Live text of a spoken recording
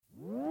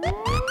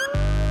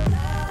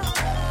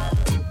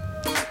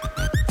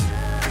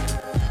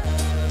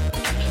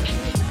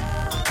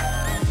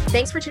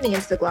Thanks for tuning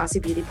into the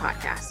Glossy Beauty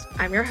Podcast.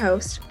 I'm your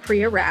host,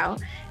 Priya Rao,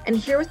 and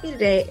here with me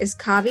today is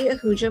Kavi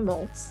Ahuja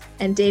Moltz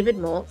and David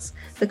Moltz,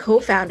 the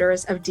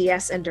co-founders of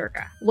DS and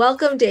Durga.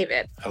 Welcome,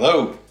 David.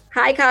 Hello.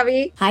 Hi,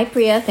 Kavi. Hi,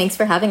 Priya. Thanks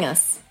for having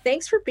us.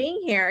 Thanks for being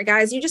here.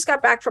 Guys, you just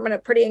got back from a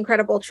pretty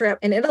incredible trip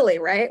in Italy,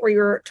 right? Where you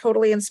were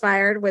totally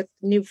inspired with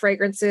new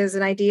fragrances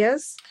and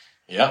ideas.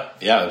 Yeah,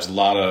 there's a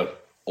lot of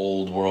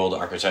old world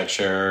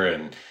architecture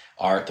and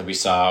art that we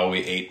saw.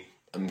 We ate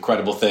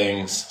incredible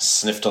things,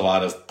 sniffed a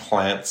lot of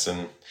plants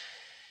and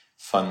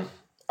fun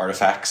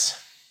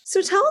artifacts.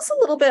 So tell us a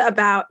little bit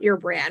about your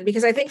brand,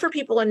 because I think for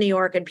people in New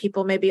York and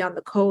people maybe on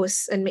the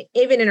coast and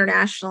even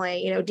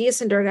internationally,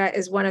 DS and Durga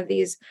is one of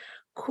these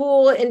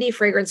cool indie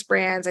fragrance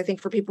brands. I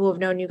think for people who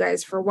have known you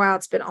guys for a while,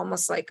 it's been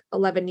almost like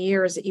 11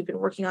 years that you've been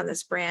working on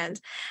this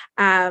brand.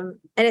 And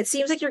it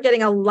seems like you're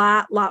getting a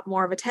lot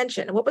more of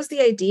attention. What was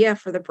the idea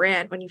for the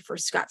brand when you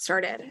first got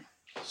started?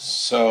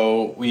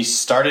 So we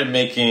started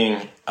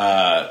making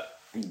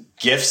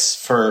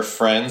gifts for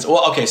friends.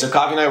 Well, okay, so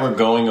Kavi and I were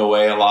going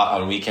away a lot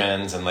on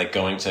weekends and like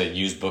going to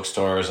used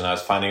bookstores, and I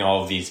was finding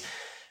all of these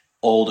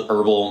old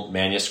herbal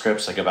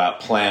manuscripts like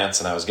about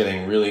plants, and I was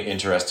getting really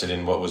interested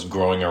in what was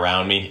growing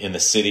around me in the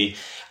city.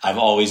 I've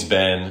always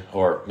been,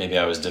 or maybe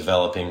I was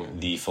developing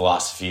the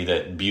philosophy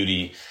that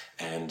beauty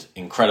and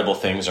incredible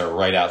things are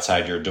right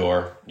outside your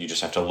door. You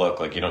just have to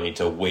look. Like, you don't need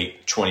to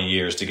wait 20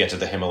 years to get to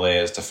the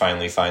Himalayas to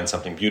finally find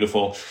something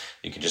beautiful.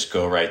 You can just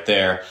go right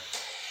there.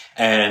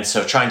 And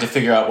so trying to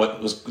figure out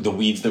what was the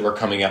weeds that were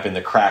coming up in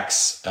the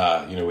cracks.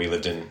 We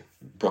lived in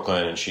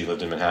Brooklyn and she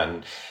lived in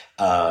Manhattan,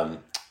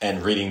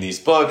 and reading these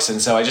books. And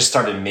so I just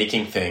started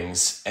making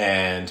things.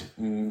 And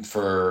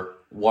for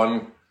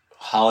one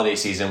holiday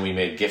season, we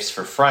made gifts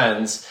for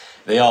friends.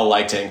 They all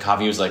liked it. And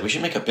Kavi was like, we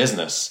should make a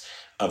business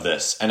of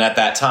this. And at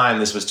that time,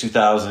 this was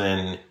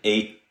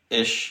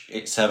 2008-ish,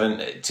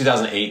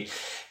 2008.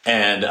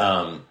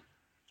 And,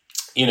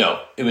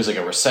 it was like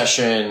a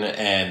recession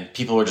and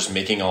people were just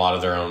making a lot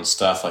of their own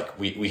stuff. Like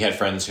we had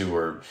friends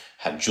who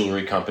had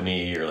jewelry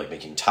company or like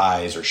making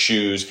ties or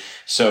shoes.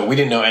 So we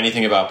didn't know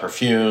anything about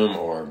perfume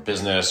or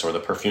business or the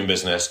perfume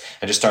business,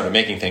 and just started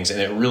making things, and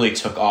it really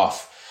took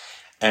off.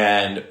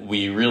 And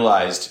we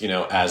realized,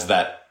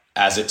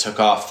 as it took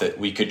off, that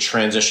we could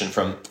transition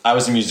from, I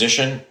was a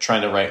musician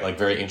trying to write like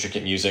very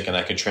intricate music, and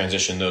I could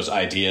transition those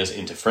ideas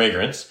into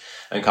fragrance.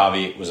 And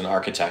Kavi was an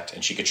architect,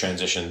 and she could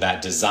transition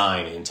that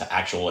design into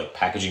actual like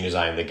packaging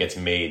design that gets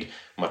made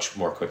much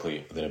more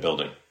quickly than a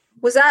building.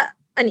 Was that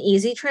an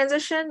easy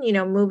transition?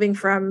 Moving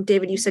from,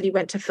 David, you said you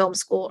went to film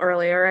school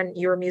earlier and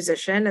you're a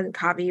musician, and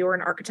Kavi, you were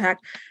an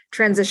architect,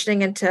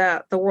 transitioning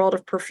into the world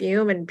of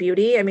perfume and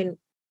beauty. I mean,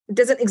 it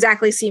doesn't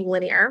exactly seem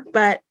linear,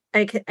 but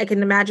I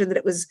can imagine that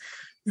it was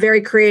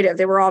very creative.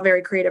 They were all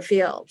very creative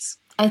fields.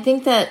 I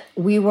think that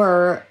we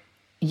were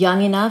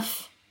young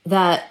enough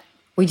that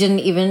we didn't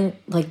even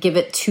give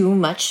it too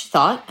much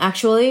thought,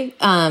 actually.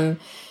 I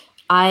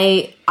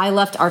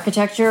left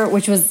architecture,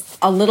 which was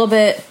a little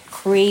bit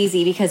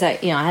crazy because I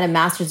had a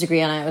master's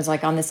degree and I was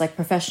on this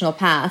professional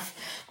path.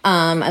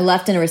 I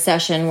left in a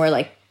recession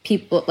where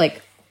people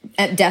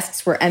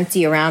desks were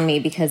empty around me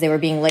because they were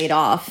being laid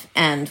off.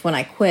 And when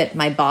I quit,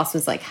 my boss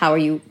was like, how are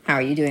you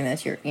doing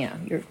this? You're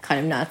kind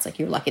of nuts.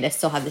 You're lucky to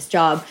still have this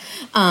job.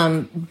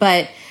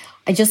 But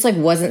I just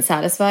wasn't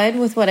satisfied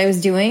with what I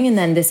was doing. And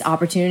then this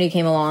opportunity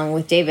came along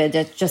with David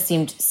that just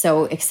seemed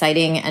so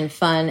exciting and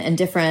fun and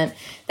different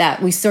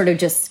that we sort of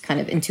just kind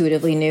of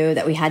intuitively knew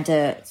that we had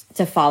to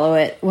follow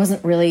it. It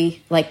wasn't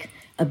really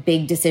a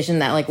big decision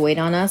that weighed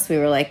on us. We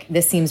were like,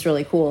 this seems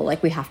really cool.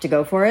 We have to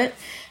go for it.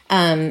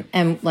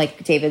 And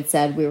like David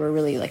said, we were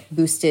really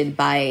boosted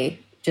by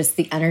just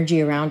the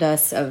energy around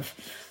us of,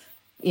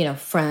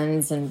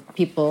 friends and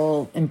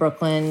people in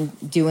Brooklyn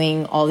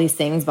doing all these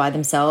things by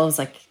themselves,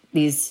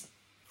 these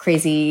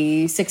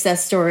crazy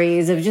success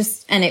stories of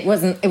and it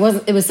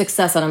was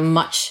success on a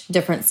much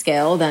different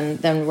scale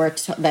than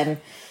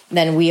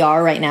we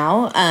are right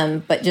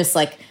now. But just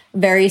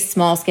very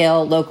small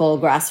scale, local,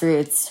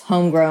 grassroots,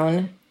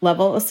 homegrown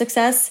level of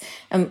success.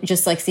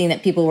 Just seeing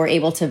that people were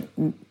able to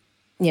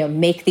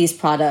make these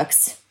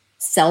products,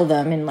 sell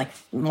them in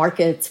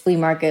markets, flea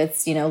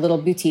markets, little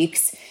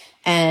boutiques,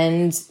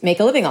 and make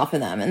a living off of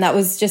them. And that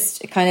was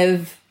just kind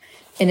of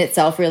in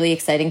itself really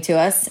exciting to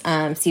us.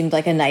 Seemed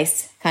like a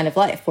nice kind of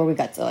life where we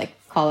got to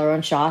call our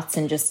own shots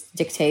and just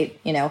dictate,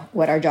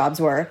 what our jobs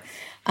were.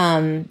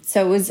 So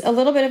it was a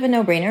little bit of a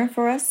no-brainer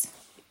for us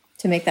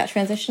to make that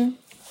transition.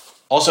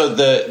 Also,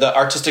 the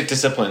artistic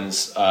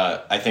disciplines,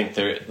 I think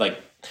they're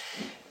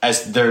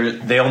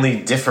they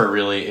only differ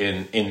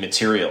really in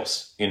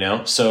materials,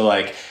 So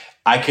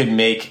I could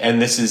make,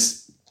 and this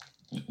is,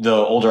 the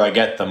older I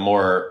get, the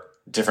more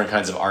different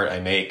kinds of art I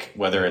make,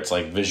 whether it's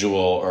visual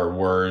or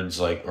words,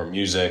 or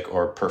music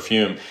or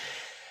perfume.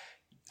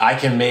 I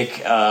can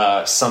make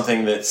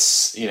something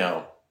that's,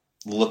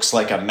 looks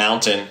like a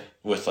mountain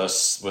with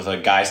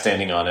a guy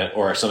standing on it,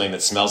 or something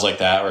that smells like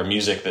that, or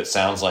music that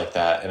sounds like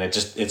that. And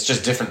it's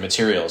just different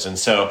materials. And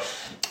so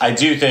I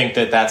do think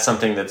that that's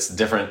something that's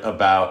different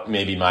about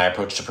maybe my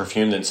approach to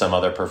perfume than some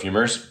other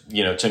perfumers.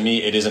 To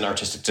me, it is an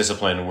artistic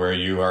discipline where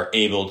you are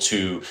able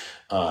to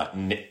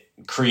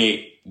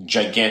create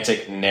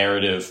gigantic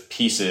narrative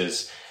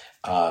pieces,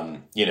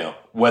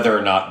 whether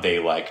or not they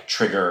like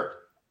trigger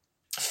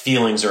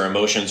feelings or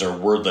emotions or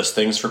wordless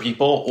things for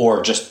people,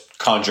 or just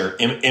conjure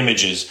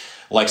images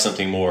like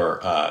something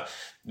more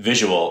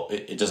visual.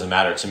 It doesn't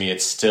matter to me.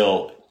 It's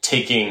still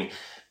taking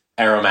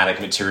aromatic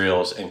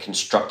materials and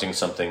constructing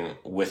something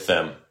with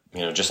them,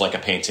 just like a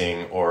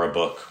painting or a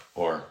book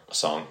or a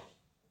song.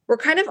 We're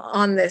kind of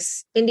on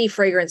this indie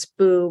fragrance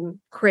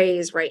boom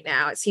craze right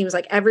now. It seems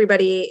like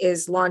everybody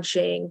is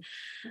launching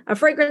a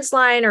fragrance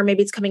line, or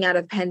maybe it's coming out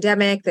of the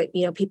pandemic that,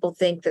 people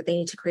think that they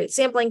need to create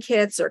sampling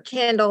kits or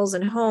candles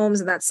in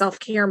homes and that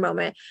self-care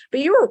moment.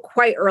 But you were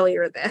quite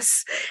earlier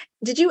this.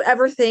 Did you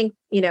ever think,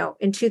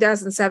 in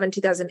 2007,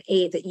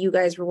 2008, that you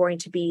guys were going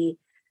to be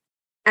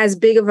as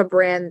big of a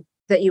brand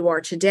that you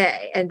are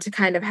today, and to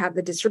kind of have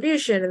the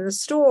distribution in the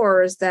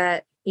stores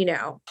that,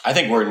 I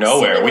think we're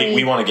nowhere.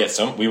 We want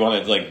to we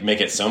want to like make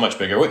it so much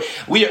bigger.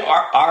 We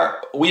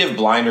have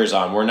blinders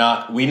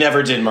on. We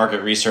never did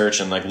market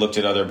research and like looked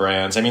at other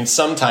brands. I mean,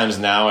 sometimes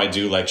now I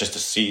do, like, just to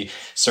see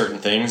certain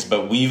things,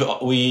 but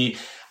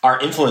our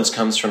influence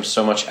comes from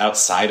so much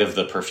outside of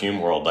the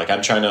perfume world. Like,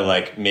 I'm trying to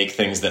like make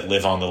things that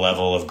live on the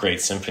level of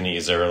great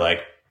symphonies or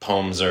like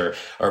poems or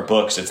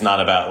books. It's not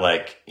about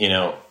like,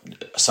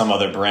 some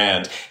other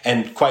brand.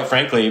 And quite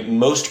frankly,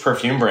 most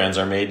perfume brands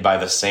are made by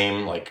the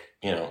same, like,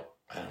 I don't know,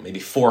 maybe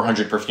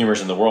 400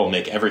 perfumers in the world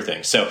make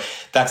everything. So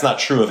that's not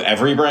true of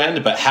every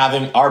brand, but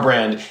having our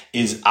brand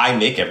is I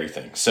make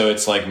everything. So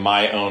it's like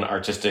my own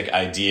artistic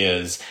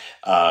ideas,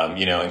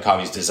 and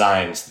Kavi's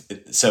designs.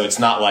 So it's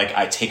not like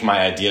I take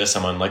my idea to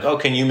someone like, oh,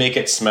 can you make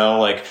it smell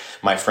like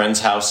my friend's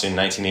house in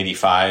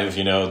 1985?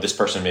 This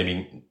person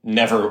maybe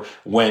never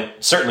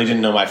certainly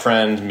didn't know my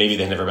friend. Maybe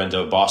they've never been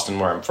to Boston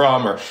where I'm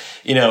from, or,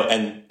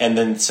 and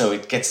then so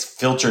it gets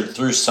filtered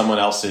through someone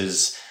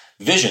else's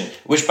vision,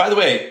 which, by the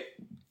way,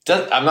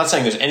 I'm not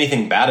saying there's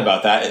anything bad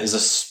about that. It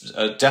is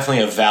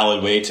definitely a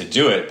valid way to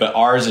do it, but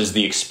ours is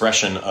the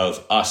expression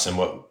of us and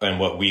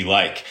what we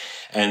like.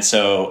 And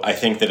so I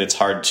think that it's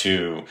hard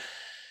to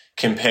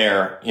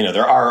compare.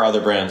 There are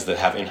other brands that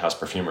have in-house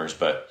perfumers,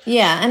 but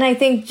yeah, and I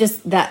think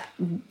just that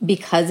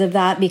because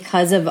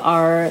of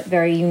our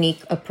very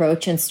unique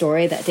approach and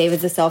story, that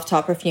David's a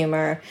self-taught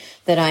perfumer,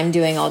 that I'm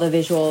doing all the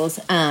visuals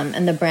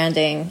and the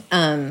branding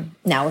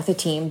now with a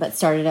team, but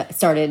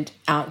started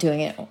out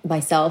doing it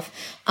myself.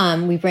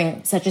 We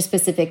bring such a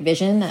specific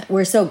vision that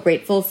we're so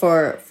grateful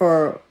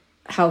for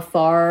how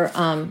far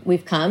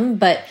we've come,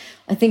 but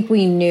I think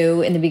we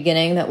knew in the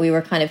beginning that we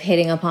were kind of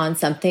hitting upon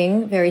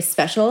something very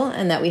special,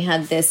 and that we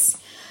had this,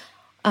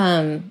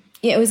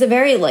 it was a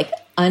very like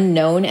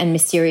unknown and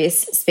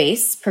mysterious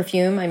space,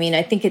 perfume. I mean,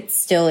 I think it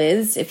still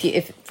is,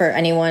 if for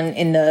anyone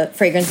in the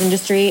fragrance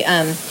industry,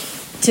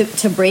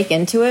 to break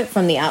into it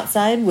from the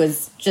outside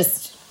was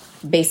just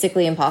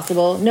basically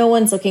impossible. No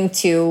one's looking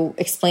to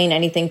explain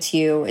anything to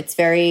you. It's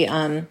very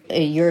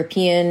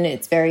European.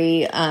 It's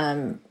very,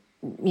 kind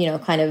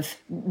of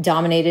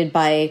dominated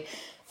by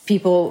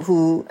people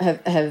who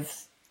have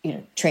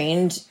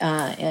trained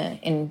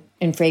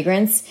in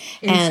fragrance.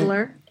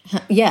 Insular.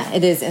 And yeah,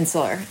 it is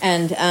insular.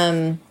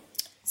 And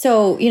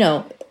so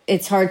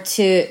it's hard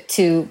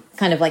to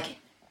kind of like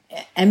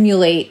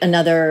emulate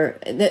another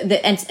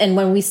and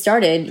when we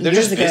started, they're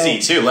just busy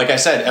too. Like I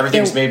said,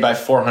 everything's made by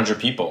 400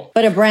 people.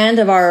 But a brand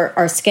of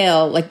our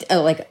scale, like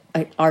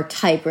our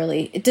type,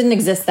 really, it didn't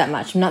exist that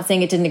much. I'm not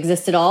saying it didn't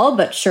exist at all,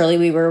 but surely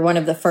we were one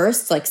of the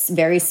first, like,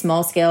 very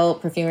small scale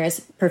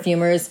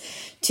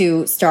perfumers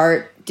to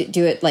start to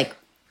do it like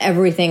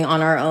everything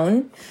on our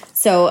own.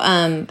 So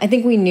I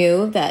think we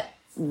knew that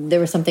there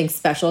was something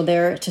special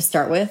there to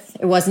start with.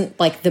 It wasn't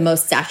like the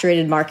most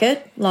saturated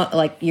market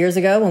like years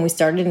ago when we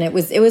started, and it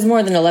was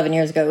more than 11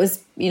 years ago. It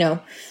was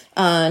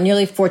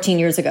nearly 14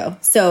 years ago.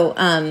 So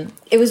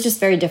it was just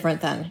very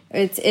different then.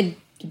 It'd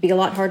be a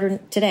lot harder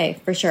today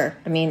for sure.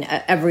 I mean,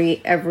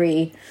 every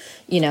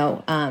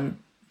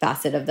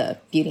facet of the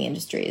beauty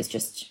industry is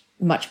just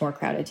much more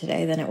crowded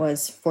today than it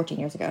was 14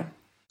 years ago.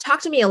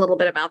 Talk to me a little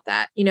bit about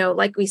that.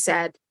 Like we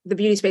said, the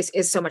beauty space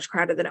is so much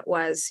crowded than it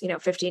was,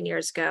 15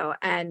 years ago.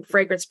 And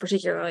fragrance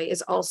particularly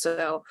is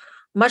also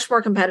much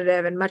more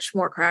competitive and much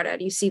more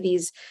crowded. You see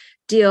these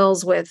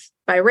deals with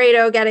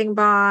Byredo getting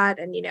bought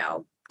and,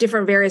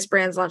 different various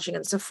brands launching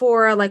in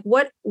Sephora. Like,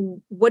 what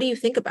do you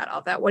think about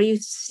all that? What do you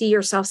see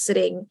yourself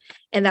sitting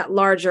in that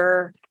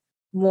larger,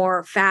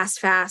 more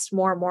fast,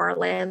 more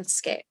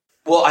landscape?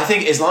 Well, I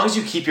think as long as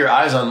you keep your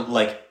eyes on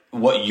like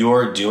what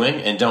you're doing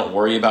and don't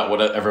worry about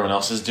what everyone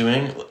else is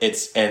doing,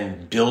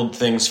 and build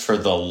things for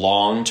the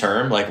long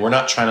term. Like, we're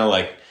not trying to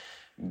like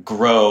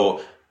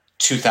grow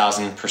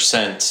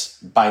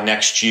 2,000% by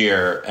next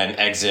year and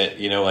exit,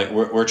 like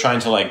we're trying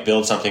to like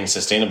build something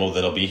sustainable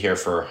that'll be here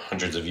for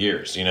hundreds of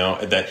years,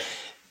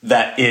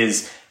 that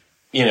is,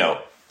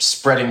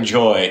 spreading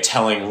joy,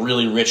 telling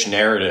really rich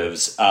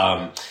narratives,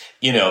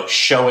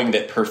 showing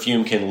that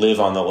perfume can live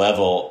on the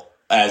level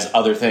as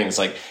other things.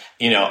 Like,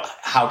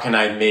 how can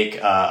I make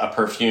a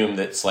perfume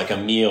that's like a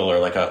meal or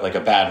like a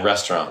bad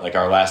restaurant, like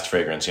our last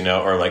fragrance,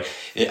 or like,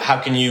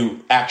 how can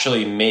you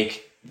actually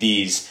make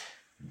these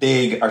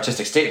big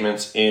artistic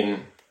statements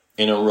in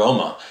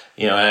aroma,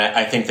 and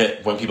I think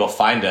that when people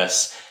find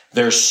us,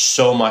 there's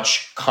so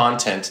much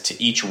content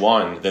to each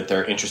one that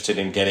they're interested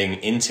in getting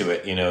into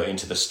it,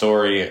 into the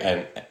story,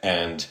 and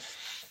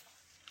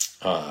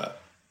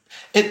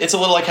it's a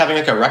little like having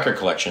like a record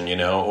collection,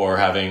 or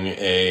having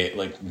a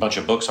like bunch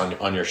of books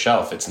on your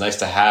shelf. It's nice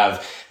to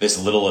have this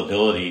little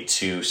ability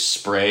to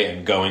spray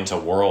and go into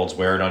worlds,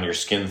 wear it on your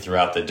skin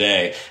throughout the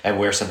day, and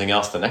wear something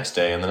else the next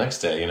day and the next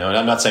day. And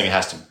I'm not saying it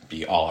has to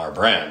be all our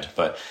brand,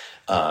 but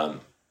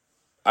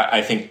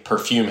I think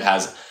perfume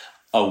has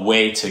a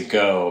way to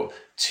go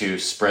to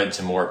spread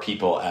to more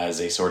people as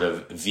a sort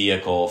of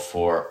vehicle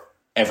for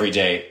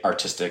everyday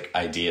artistic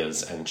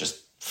ideas and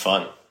just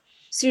fun.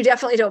 So you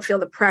definitely don't feel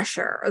the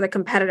pressure or the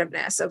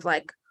competitiveness of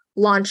like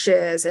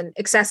launches and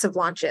excessive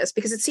launches,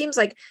 because it seems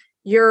like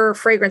your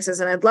fragrances,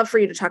 and I'd love for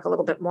you to talk a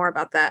little bit more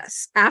about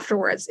this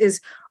afterwards,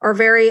 are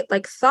very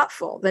like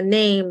thoughtful. The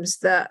names,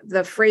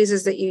 the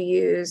phrases that you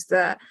use,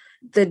 the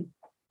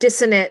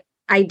dissonant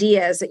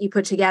ideas that you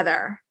put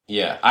together.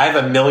 Yeah, I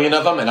have a million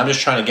of them, and I'm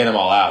just trying to get them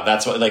all out.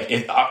 That's what, like,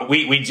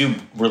 we do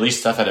release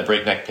stuff at a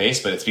breakneck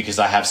pace, but it's because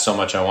I have so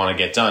much I want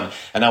to get done,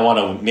 and I want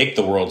to make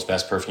the world's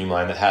best perfume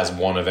line that has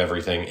one of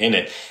everything in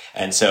it.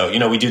 And so,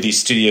 we do these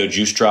studio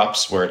juice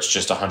drops where it's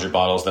just 100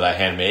 bottles that I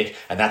hand make,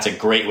 and that's a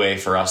great way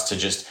for us to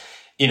just,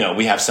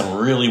 we have some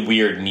really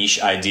weird niche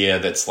idea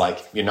that's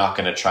like, you're not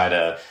going to try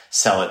to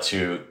sell it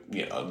to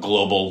a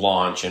global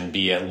launch and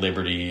be at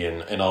Liberty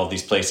and all of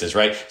these places,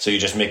 right? So you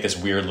just make this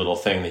weird little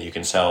thing that you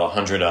can sell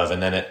 100 of,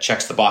 and then it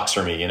checks the box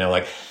for me,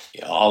 like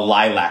a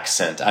lilac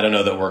scent. I don't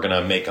know that we're going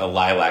to make a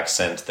lilac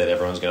scent that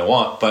everyone's going to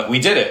want, but we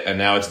did it, and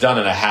now it's done,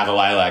 and I have a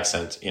lilac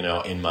scent,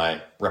 in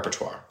my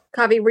repertoire.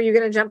 Kavi, were you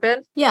going to jump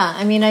in? Yeah,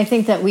 I mean, I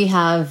think that we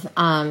have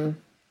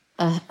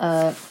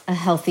a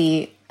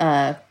healthy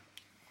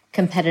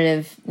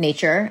competitive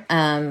nature.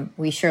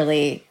 We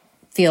surely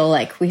feel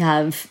like we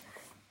have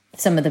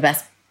some of the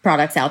best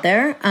products out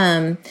there.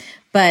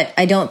 But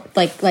I don't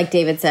like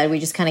David said, we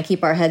just kind of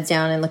keep our heads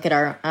down and look at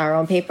our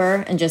own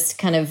paper and just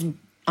kind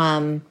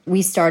of,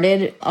 we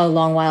started a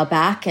long while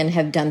back and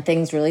have done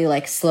things really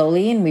like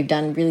slowly, and we've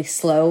done really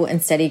slow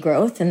and steady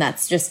growth. And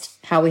that's just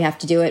how we have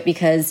to do it,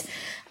 because,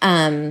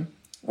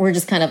 we're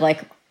just kind of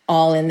like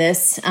all in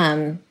this.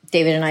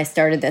 David and I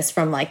started this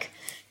from like,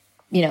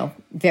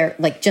 very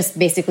like just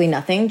basically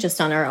nothing,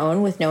 just on our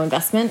own with no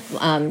investment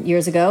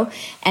years ago.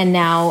 And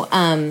now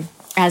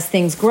as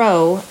things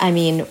grow, I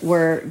mean,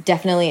 we're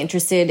definitely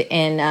interested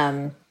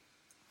in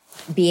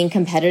being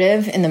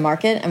competitive in the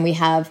market. And we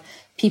have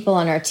people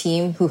on our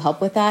team who help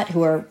with that,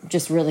 who are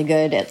just really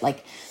good at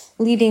like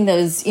leading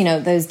those,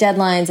 those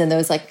deadlines and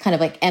those like kind of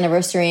like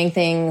anniversarying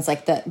things,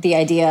 like the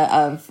idea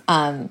of,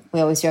 we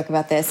always joke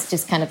about this,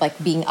 just kind of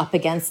like being up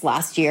against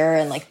last year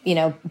and like,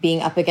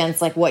 being up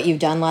against like what you've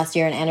done last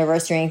year and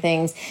anniversarying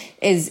things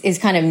is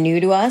kind of new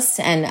to us.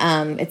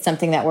 And it's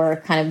something that we're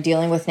kind of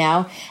dealing with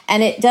now.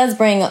 And it does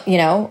bring,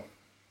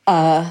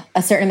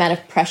 a certain amount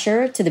of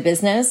pressure to the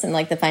business and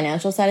like the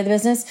financial side of the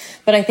business,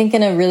 but I think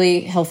in a really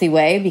healthy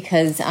way,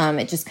 because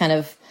it just kind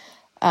of,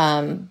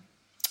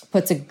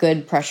 puts a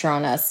good pressure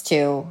on us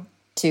to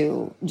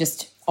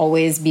just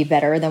always be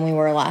better than we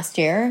were last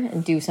year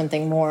and do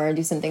something more,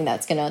 do something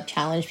that's going to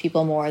challenge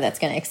people more, that's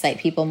going to excite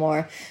people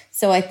more.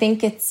 So I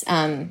think it's,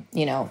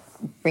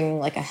 bringing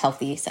like a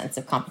healthy sense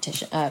of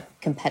competition,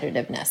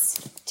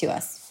 competitiveness to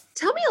us.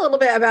 Tell me a little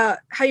bit about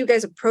how you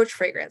guys approach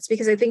fragrance,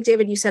 because I think,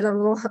 David, you said a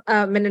little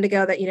minute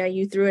ago that,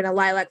 you threw in a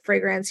lilac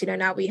fragrance,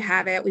 now we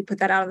have it, we put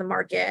that out on the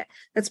market.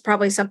 That's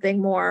probably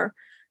something more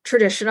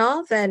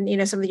traditional than,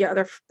 some of the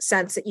other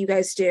scents that you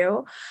guys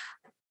do.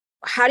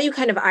 How do you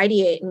kind of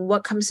ideate, and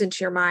what comes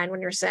into your mind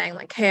when you're saying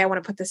like, hey, I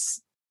want to put this,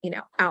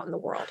 out in the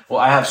world? Well,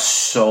 I have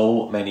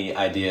so many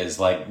ideas,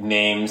 like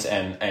names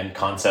and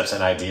concepts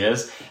and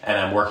ideas, and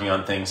I'm working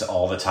on things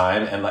all the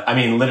time. And like, I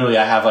mean, literally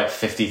I have like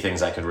 50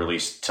 things I could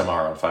release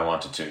tomorrow if I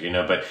wanted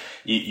to, but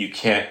you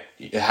can't,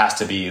 it has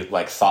to be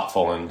like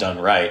thoughtful and done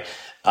right.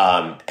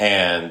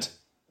 And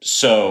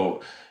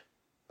so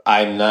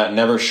I'm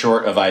never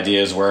short of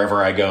ideas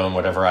wherever I go and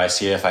whatever I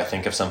see. If I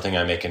think of something,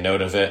 I make a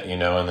note of it, and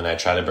then I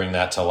try to bring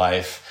that to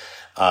life.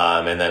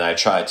 And then I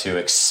try to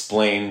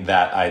explain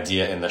that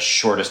idea in the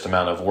shortest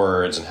amount of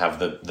words and have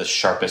the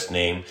sharpest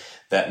name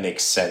that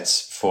makes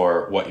sense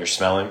for what you're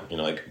smelling,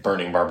 like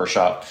burning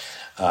barbershop,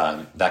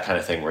 that kind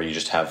of thing, where you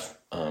just have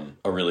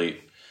a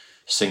really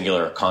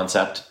singular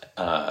concept.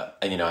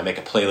 And, I make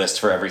a playlist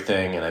for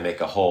everything, and I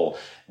make a whole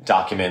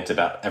document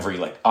about every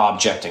like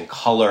object and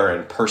color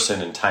and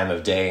person and time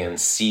of day and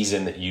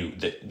season that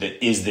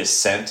is this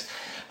scent.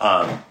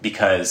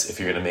 Because if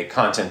you're going to make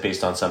content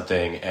based on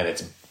something and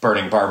it's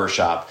burning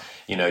barbershop,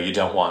 you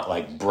don't want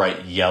like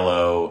bright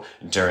yellow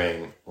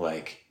during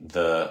like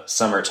the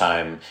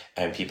summertime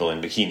and people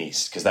in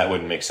bikinis, because that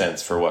wouldn't make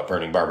sense for what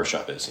burning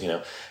barbershop is,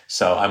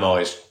 So I'm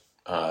always,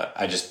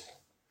 I just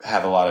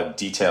have a lot of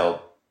detailed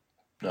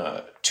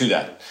to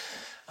that.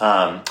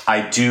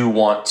 I do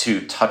want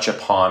to touch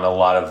upon a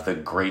lot of the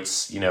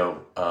greats.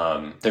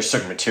 There's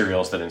certain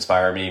materials that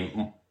inspire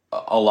me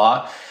a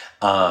lot,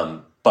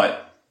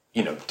 but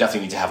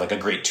definitely need to have like a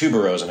great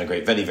tuberose and a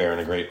great vetiver and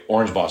a great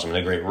orange blossom and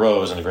a great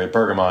rose and a great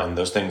bergamot, and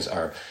those things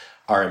are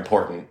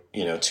important,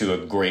 to a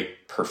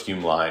great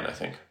perfume line, I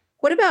think.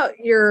 What about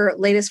your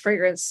latest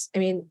fragrance? I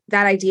mean,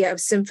 that idea of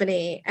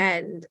symphony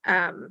and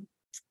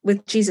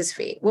with Jesus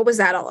Feet, what was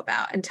that all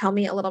about? And tell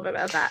me a little bit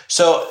about that.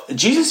 So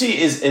Jesus Feet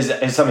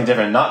is something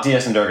different, not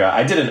Diaz and Durga.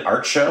 I did an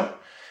art show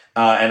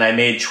and I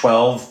made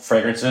 12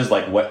 fragrances,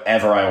 like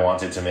whatever I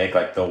wanted to make,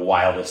 like the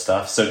wildest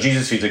stuff. So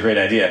Jesus Feet's a great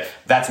idea.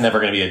 That's never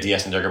going to be a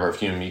Diaz and Durga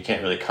perfume. You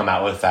can't really come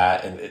out with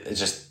that. And it's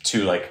just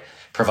too like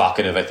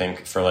provocative, I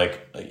think, for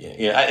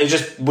it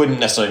just wouldn't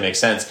necessarily make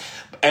sense.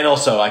 And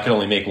also I could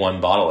only make one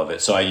bottle of it.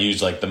 So I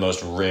used like the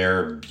most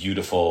rare,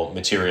 beautiful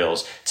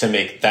materials to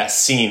make that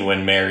scene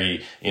when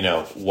Mary,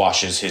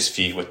 washes his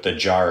feet with the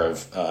jar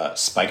of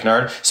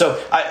spikenard.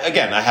 So I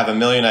have a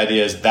million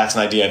ideas. That's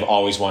an idea I've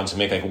always wanted to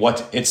make. Like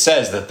what it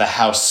says that the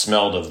house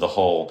smelled of the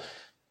whole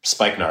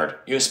spikenard.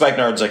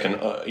 Spikenard's like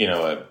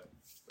a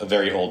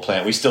very old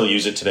plant. We still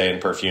use it today in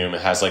perfume.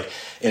 It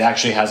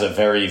actually has a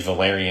very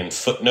Valerian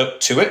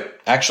footnote to it,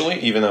 actually,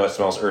 even though it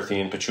smells earthy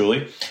and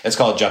patchouli. It's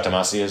called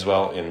Jatamasi as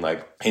well in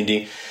like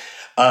Hindi.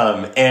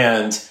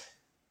 And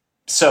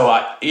so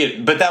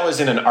but that was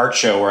in an art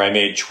show where I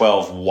made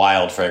 12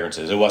 wild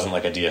fragrances. It wasn't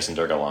like a Diaz and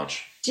Durga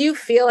launch. Do you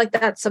feel like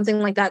that something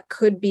like that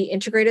could be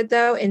integrated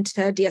though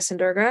into Diaz and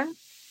Durga?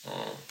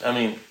 I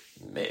mean,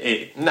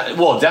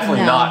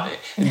 definitely not.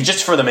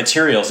 Just for the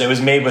materials. It was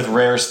made with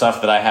rare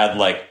stuff that I had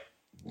like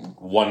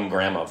 1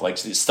 gram of, like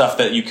stuff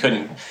that you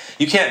can't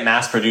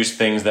mass produce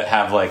things that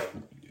have like,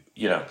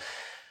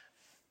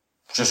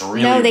 just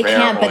really no, they rare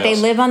can't, oils. But they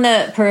live on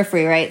the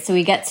periphery, right? So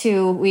we get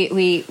to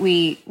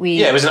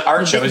yeah, it was an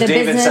art show. It was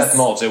David Seth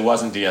Moltz. It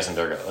wasn't Diaz and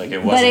Durga. Like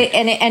it wasn't. But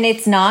and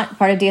it's not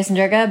part of Diaz and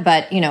Durga.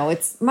 But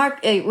it's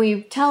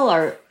we tell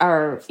our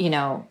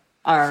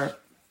our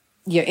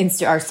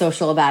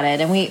social about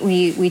it, and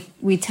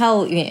we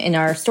tell in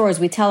our stores,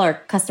 we tell our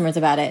customers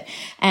about it,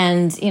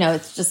 and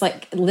it's just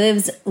like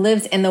lives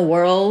in the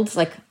world,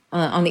 like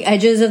on the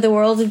edges of the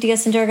world of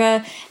Diaz and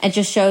Durga. It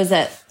just shows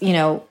that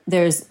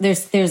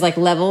there's like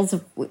levels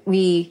of,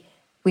 we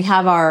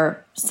have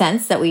our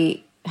scents that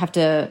we have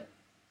to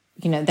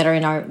that are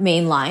in our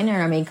main line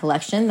or our main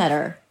collection that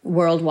are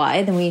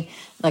worldwide. Then we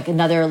like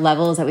another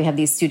level is that we have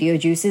these studio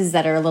juices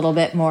that are a little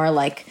bit more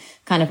like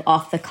kind of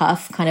off the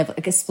cuff, kind of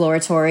like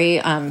exploratory,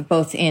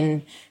 both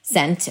in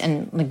scent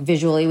and like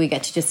visually. We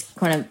get to just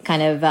kind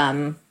of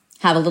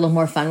have a little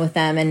more fun with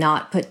them and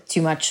not put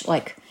too much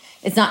like,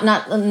 it's not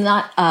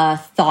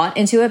thought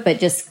into it, but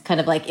just kind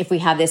of like if we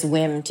have this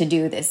whim to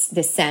do this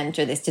scent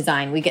or this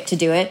design, we get to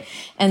do it.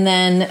 And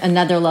then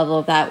another level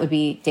of that would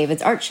be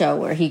David's art show,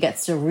 where he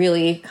gets to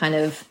really kind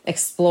of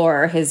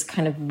explore his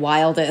kind of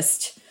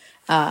wildest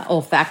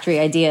olfactory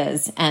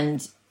ideas.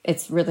 And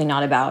it's really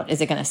not about,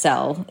 is it going to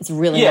sell? It's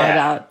really not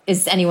about,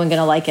 is anyone going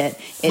to like it?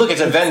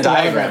 It's a Venn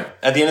diagram.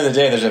 At the end of the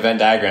day, there's a Venn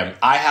diagram.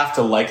 I have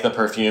to like the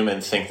perfume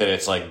and think that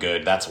it's like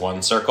good. That's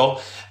one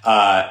circle.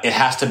 It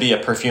has to be a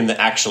perfume that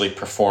actually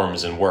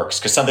performs and works,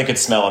 because something could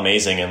smell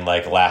amazing and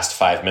like last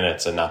 5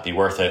 minutes and not be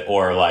worth it,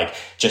 or like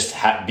just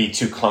be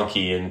too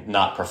clunky and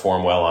not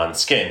perform well on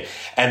skin.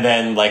 And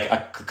then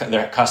like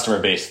their customer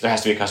base, there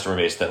has to be a customer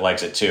base that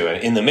likes it too.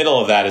 And in the middle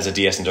of that is a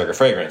Diaz and Durga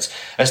fragrance.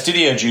 A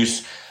studio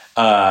juice,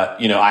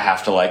 I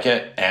have to like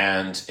it,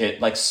 and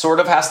it like sort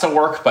of has to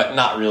work, but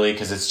not really,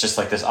 because it's just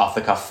like this off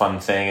the cuff fun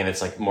thing, and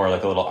it's like more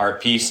like a little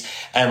art piece.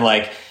 And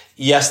like,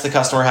 yes, the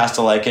customer has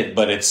to like it,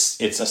 but it's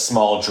a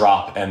small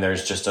drop, and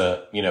there's just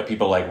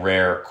people like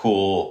rare,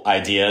 cool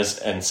ideas,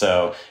 and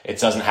so it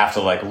doesn't have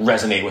to like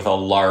resonate with a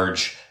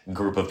large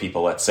group of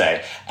people, let's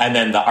say. And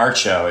then the art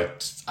show,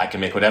 I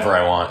can make whatever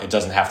I want. It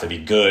doesn't have to be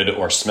good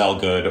or smell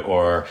good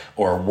or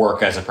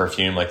work as a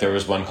perfume. Like there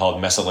was one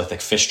called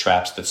Mesolithic Fish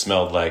Traps that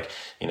smelled like,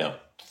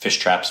 fish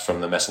traps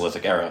from the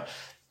Mesolithic era.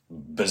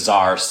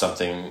 Bizarre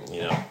something,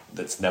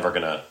 that's never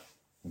going to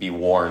be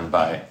worn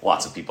by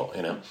lots of people,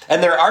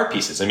 And there are art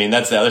pieces. I mean,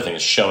 that's the other thing,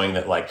 is showing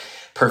that like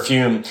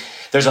perfume,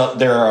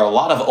 there are a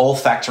lot of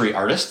olfactory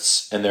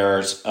artists, and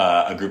there's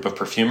a group of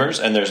perfumers,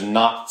 and there's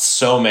not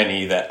so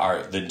many that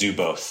do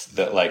both,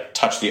 that like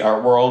touch the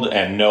art world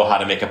and know how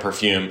to make a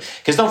perfume.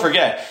 Because don't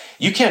forget,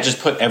 you can't just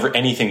put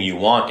anything you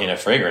want in a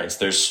fragrance.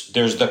 There's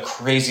the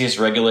craziest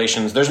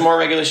regulations. There's more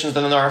regulations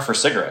than there are for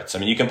cigarettes. I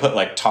mean, you can put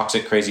like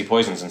toxic, crazy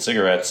poisons in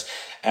cigarettes.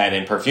 And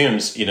in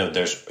perfumes,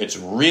 it's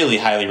really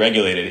highly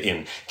regulated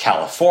in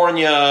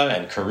California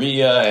and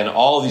Korea and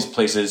all these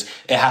places.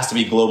 It has to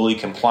be globally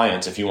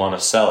compliant if you want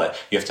to sell it.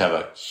 You have to have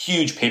a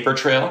huge paper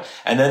trail.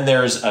 And then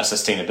there's a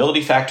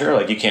sustainability factor.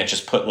 Like you can't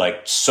just put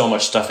like so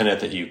much stuff in it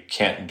that you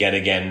can't get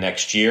again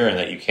next year and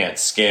that you can't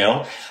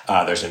scale.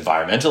 There's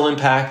environmental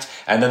impact.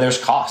 And then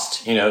there's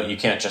cost. You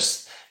can't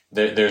just,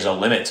 there's a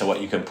limit to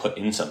what you can put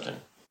in something.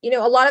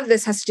 A lot of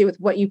this has to do with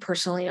what you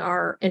personally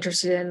are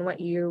interested in, what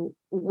you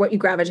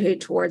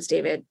gravitate towards,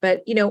 David.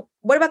 But,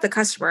 what about the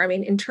customer? I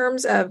mean, in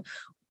terms of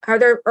are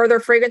there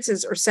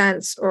fragrances or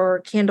scents or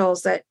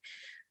candles that,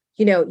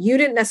 you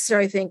didn't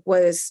necessarily think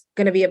was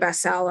going to be a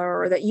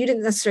bestseller, or that you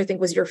didn't necessarily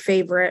think was your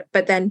favorite,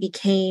 but then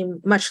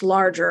became much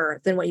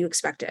larger than what you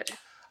expected?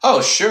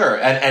 Oh, sure.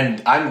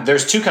 And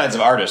there's two kinds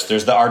of artists.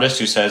 There's the artist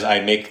who says, I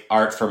make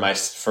art for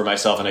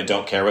myself and I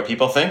don't care what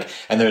people think.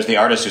 And there's the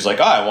artist who's like,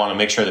 oh, I want to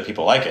make sure that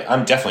people like it.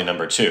 I'm definitely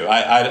number two.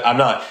 I'm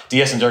not,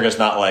 DS and Durga is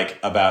not like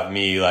about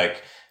me,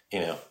 like,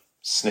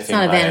 sniffing. It's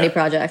not a vanity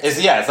project.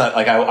 It's not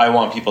like I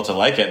want people to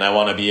like it, and I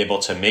want to be able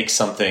to make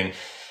something,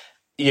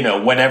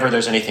 whenever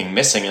there's anything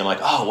missing. And I'm like,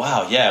 oh,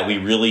 wow. Yeah, we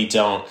really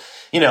don't,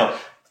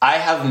 I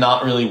have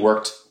not really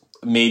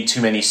made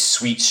too many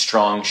sweet,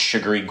 strong,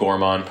 sugary,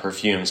 gourmand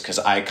perfumes because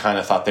I kind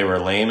of thought they were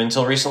lame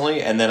until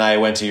recently. And then I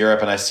went to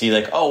Europe and I see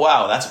like, oh,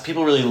 wow, that's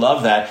people really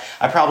love that.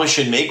 I probably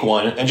should make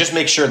one and just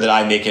make sure that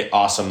I make it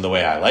awesome the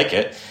way I like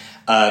it.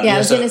 I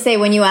was going to say,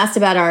 when you asked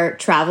about our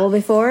travel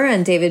before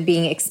and David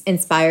being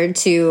inspired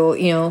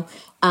to,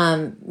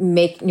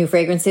 make new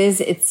fragrances,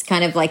 it's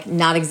kind of like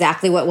not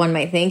exactly what one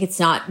might think. It's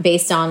not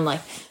based on like,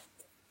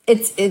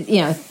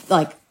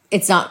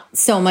 it's not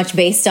so much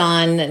based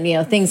on,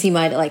 things he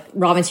might like,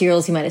 raw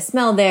materials he might have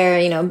smelled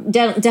there,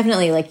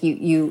 definitely like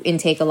you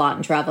intake a lot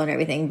in travel and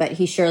everything, but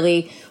he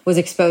surely was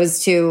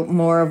exposed to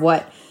more of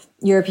what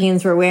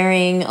Europeans were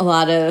wearing, a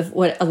lot of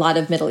what a lot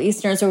of Middle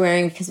Easterners were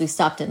wearing, because we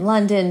stopped in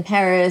London,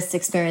 Paris,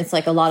 experienced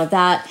like a lot of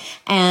that.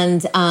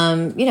 And,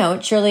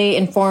 it surely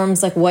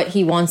informs like what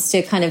he wants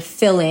to kind of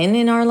fill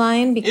in our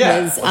line,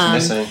 because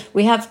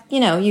we have,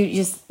 you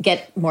just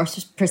get more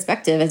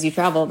perspective as you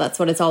travel. That's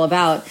what it's all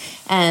about.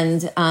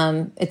 And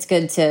it's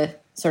good to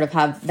sort of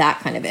have that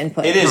kind of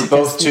input. It is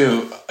both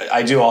too.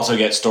 I do also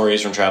get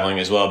stories from traveling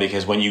as well,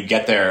 because when you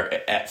get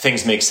there,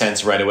 things make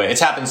sense right away. It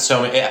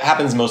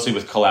happens mostly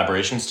with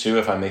collaborations too.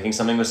 If I'm making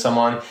something with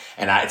someone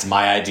and it's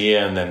my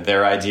idea and then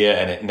their idea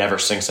and it never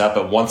syncs up.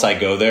 But once I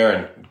go there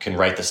and can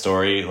write the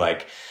story,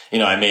 like,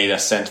 I made a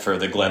scent for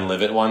the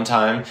Glenlivet one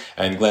time,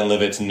 and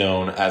Glenlivet's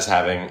known as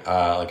having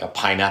like a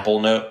pineapple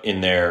note in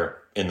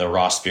the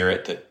raw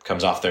spirit that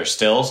comes off their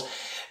stills.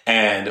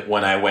 And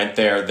when I went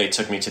there, they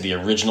took me to the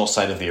original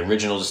site of the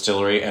original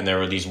distillery, and there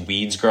were these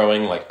weeds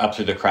growing like up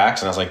through the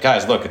cracks. And I was like,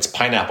 guys, look, it's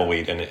pineapple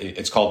weed, and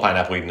it's called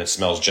pineapple weed, and it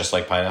smells just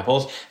like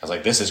pineapples. I was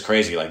like, this is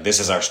crazy. Like, this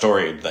is our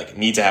story. Like,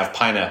 need to have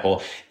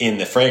pineapple in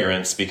the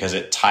fragrance because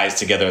it ties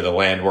together the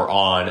land we're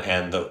on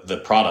and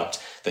the product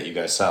that you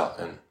guys sell.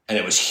 And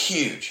it was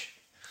huge.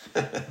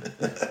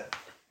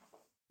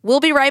 We'll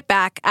be right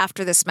back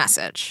after this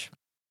message.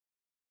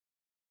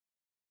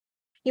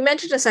 You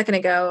mentioned a second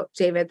ago,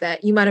 David,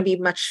 that you want to be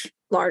much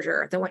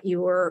larger than what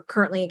you were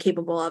currently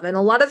capable of. And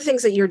a lot of the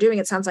things that you're doing,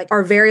 it sounds like,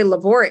 are very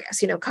laborious.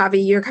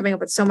 Kavi, you're coming up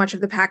with so much of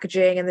the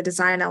packaging and the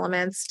design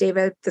elements.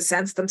 David, the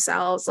scents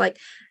themselves. Like,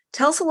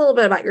 tell us a little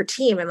bit about your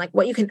team and like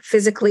what you can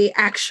physically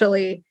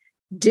actually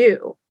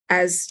do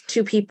as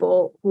two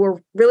people who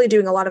are really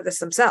doing a lot of this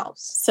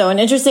themselves. So an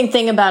interesting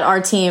thing about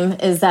our team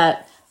is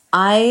that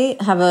our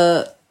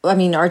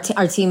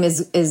team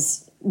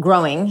is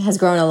growing, has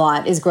grown a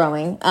lot, is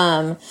growing.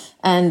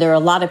 And there are a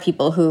lot of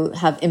people who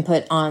have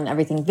input on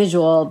everything: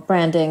 visual,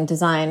 branding,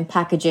 design,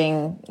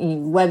 packaging,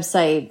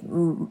 website,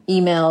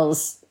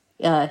 emails,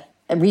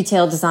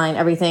 retail design,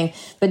 everything.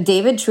 But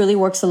David truly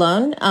works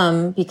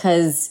alone,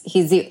 because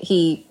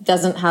he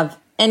doesn't have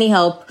any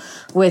help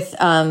with,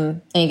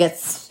 and he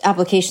gets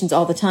applications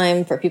all the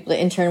time for people to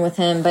intern with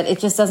him, but it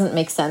just doesn't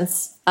make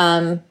sense.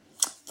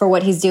 For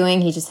what he's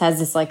doing, he just has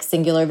this like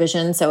singular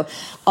vision. So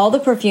all the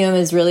perfume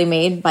is really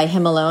made by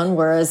him alone,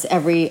 whereas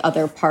every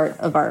other part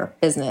of our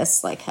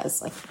business like has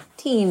like a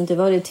team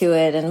devoted to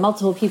it and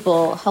multiple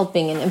people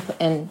helping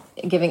and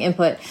giving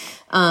input.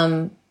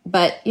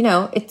 But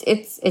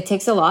it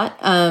takes a lot.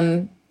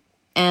 I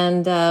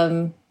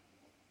don't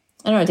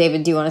know,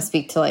 David, do you want to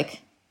speak to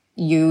like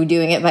you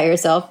doing it by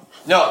yourself?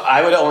 No,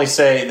 I would only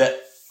say that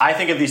I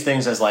think of these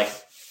things as like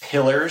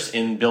pillars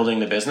in building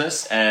the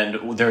business,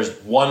 and there's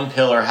one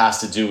pillar has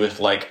to do with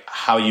like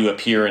how you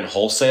appear in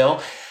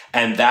wholesale,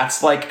 and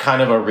that's like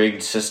kind of a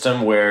rigged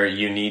system where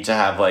you need to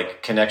have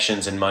like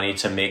connections and money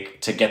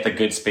to get the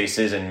good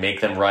spaces and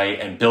make them right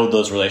and build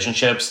those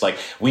relationships. Like,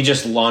 we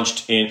just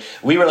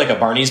we were like a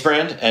Barney's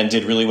brand and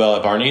did really well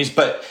at Barney's,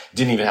 but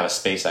didn't even have a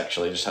space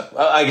actually.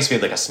 I guess we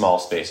had like a small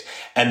space,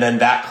 and then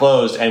that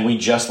closed, and we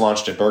just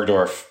launched at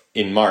Bergdorf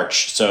in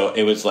March. So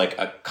it was like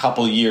a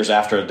couple years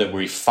after that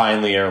we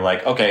finally are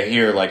like, okay,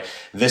 here, like,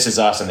 this is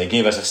us. And they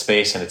gave us a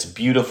space and it's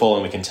beautiful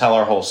and we can tell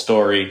our whole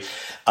story.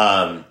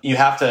 You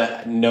have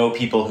to know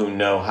people who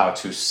know how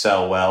to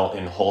sell well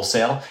in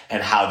wholesale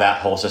and how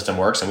that whole system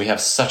works. And we have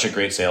such a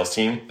great sales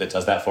team that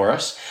does that for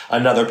us.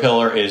 Another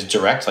pillar is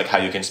direct, like how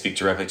you can speak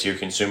directly to your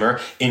consumer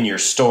in your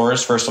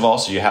stores, first of all.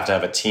 So you have to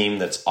have a team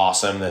that's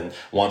awesome and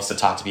wants to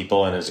talk to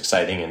people and is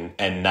exciting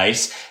and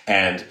nice.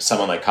 And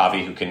someone like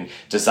Kavi who can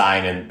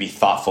design and be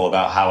thoughtful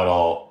about how it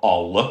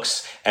all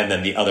looks. And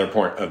then the other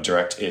point of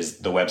direct is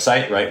the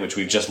website, right? Which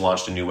we've just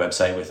launched a new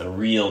website with a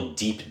real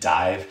deep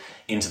dive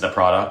into the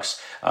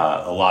products.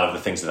 A lot of the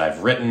things that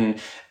I've written,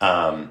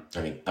 I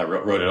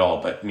wrote it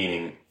all, but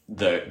meaning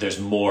there's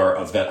more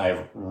of that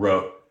I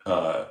wrote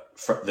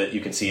that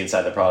you can see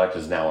inside the product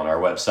is now on our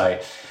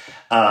website,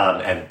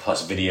 and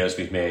plus videos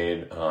we've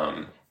made,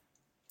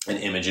 and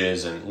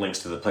images and links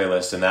to the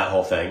playlist and that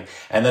whole thing.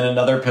 And then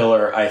another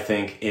pillar, I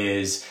think,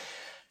 is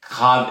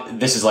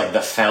this is like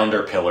the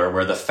founder pillar,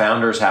 where the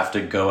founders have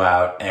to go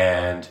out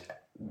and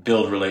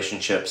build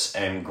relationships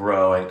and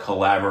grow and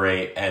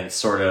collaborate and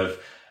sort of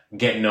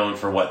get known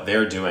for what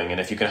they're doing. And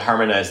if you can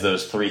harmonize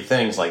those three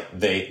things, like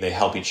they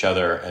help each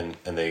other and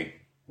they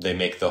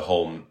make the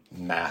whole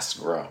mass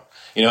grow,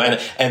 you know,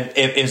 and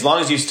as long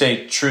as you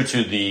stay true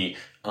to the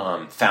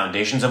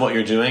foundations of what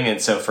you're doing. And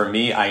so for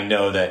me, I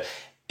know that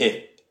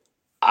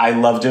I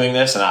love doing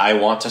this and I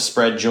want to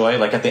spread joy.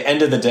 Like at the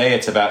end of the day,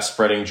 it's about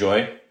spreading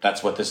joy.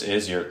 That's what this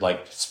is. You're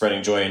like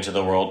spreading joy into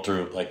the world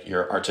through like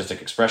your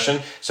artistic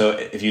expression. So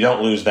if you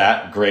don't lose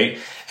that, great.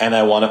 And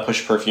I want to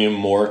push perfume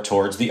more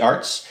towards the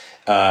arts,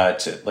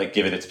 to like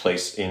give it its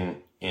place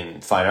in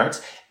fine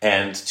arts,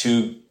 and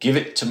to give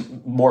it to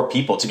more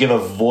people, to give a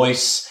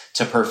voice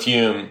to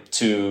perfume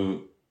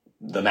to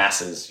the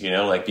masses, you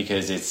know, like,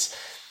 because it's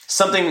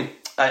something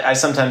I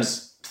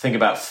sometimes think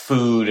about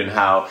food and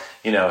how,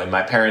 you know, in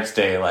my parents'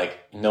 day, like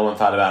no one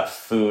thought about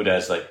food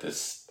as like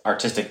this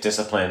artistic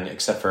discipline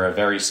except for a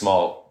very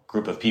small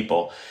group of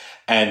people.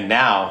 And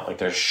now like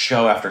there's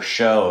show after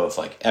show of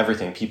like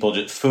everything.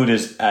 Food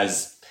is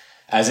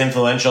as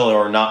influential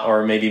or not,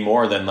 or maybe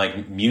more than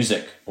like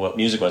music, what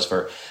music was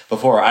for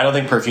before. I don't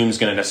think perfume is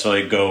going to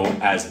necessarily go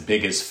as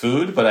big as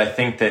food, but I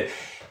think that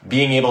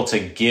being able to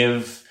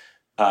give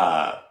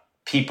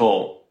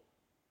people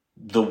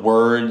the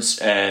words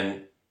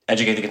and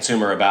educate the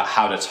consumer about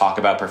how to talk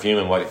about perfume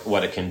and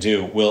what it can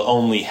do will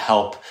only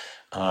help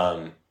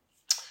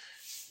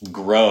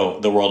grow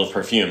the world of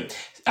perfume.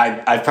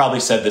 I've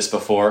probably said this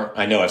before.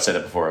 I know I've said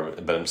it before,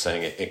 but I'm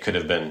saying it could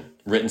have been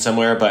written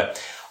somewhere.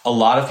 But a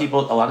lot of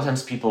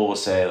times people will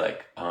say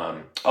like,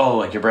 oh,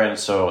 like your brand is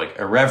so like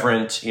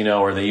irreverent, you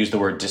know, or they use the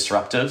word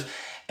disruptive.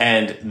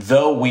 And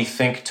though we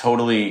think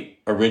totally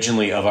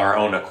originally of our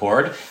own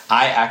accord,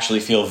 I actually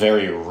feel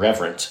very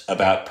reverent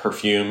about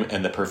perfume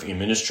and the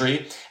perfume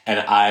industry.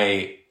 And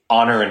I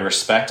honor and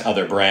respect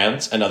other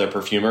brands and other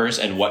perfumers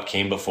and what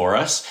came before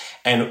us,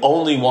 and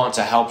only want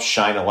to help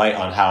shine a light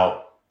on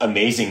how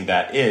amazing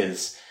that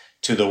is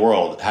to the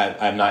world.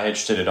 I'm not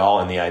interested at all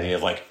in the idea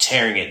of like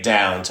tearing it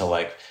down to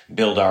like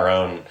build our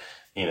own,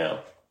 you know,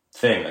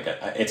 thing. Like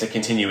it's a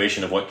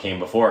continuation of what came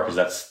before, because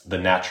that's the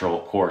natural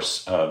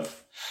course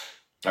of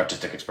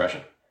artistic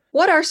expression.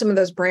 What are some of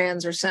those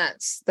brands or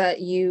scents that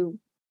you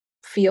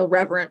feel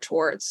reverent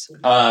towards?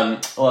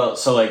 Well,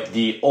 so like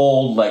the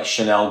old like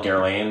Chanel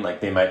Guerlain, like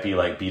they might be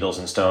like Beatles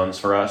and Stones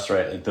for us,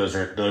 right? Like those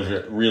are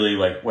really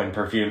like when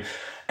perfume,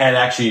 and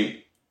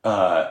actually,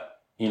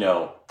 you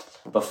know,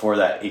 before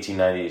that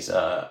 1890s,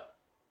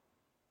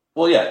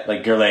 well, yeah,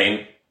 like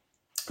Guerlain,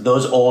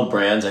 those old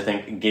brands I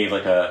think gave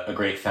like a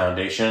great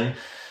foundation.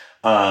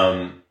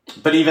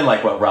 But even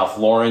like what Ralph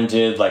Lauren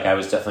did, like I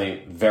was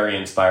definitely very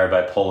inspired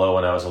by Polo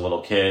when I was a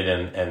little kid,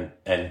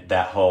 and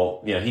that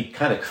whole, you know, he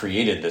kind of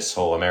created this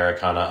whole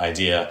Americana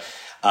idea.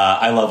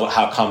 I love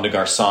how Comme des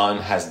Garçons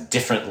has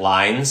different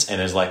lines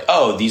and is like,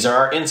 oh, these are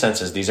our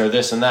incenses, these are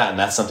this and that. And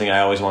that's something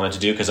I always wanted to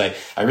do, because I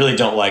really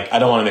don't want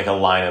to make a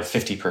line of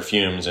 50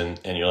 perfumes and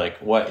you're like,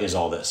 what is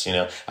all this? You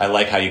know, I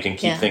like how you can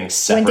keep things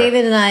separate. When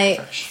David and I,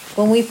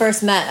 when we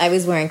first met, I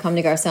was wearing Comme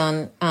des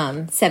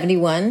Garçons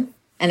 71.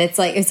 And it's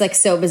like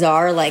so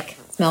bizarre, like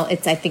I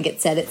think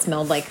it said it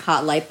smelled like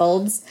hot light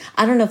bulbs.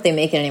 I don't know if they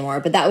make it anymore,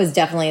 but that was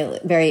definitely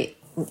very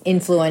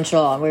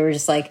influential. And we were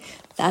just like,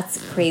 that's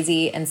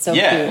crazy and so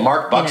cool.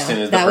 Mark Buxton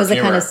is the that was the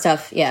perfumer. kind of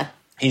stuff. Yeah.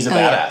 He's a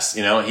badass,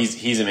 you know,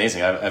 he's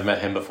amazing. I've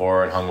met him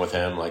before and hung with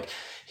him. Like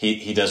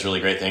he does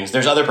really great things.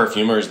 There's other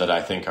perfumers that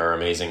I think are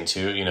amazing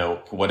too, you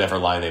know, whatever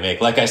line they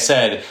make. Like I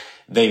said,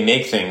 they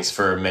make things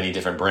for many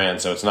different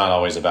brands. So it's not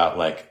always about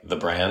like the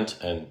brand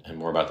and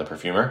more about the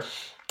perfumer.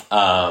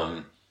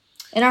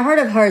 In our heart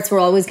of hearts, we're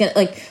always going to,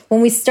 like,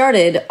 when we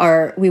started,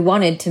 we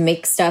wanted to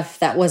make stuff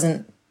that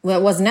wasn't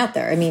out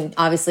there. I mean,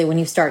 obviously when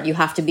you start, you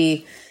have to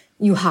be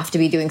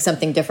doing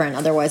something different.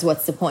 Otherwise,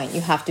 what's the point? You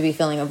have to be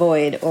filling a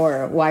void,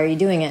 or why are you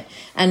doing it?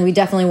 And we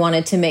definitely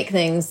wanted to make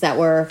things that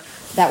were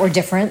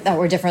different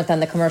than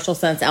the commercial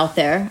sense out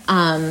there.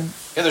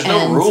 There's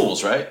no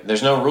rules, right?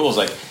 There's no rules.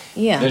 Like,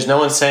 there's no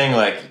one saying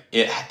like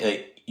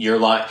you're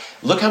like,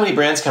 look how many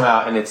brands come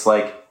out and it's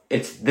like,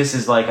 this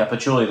is like a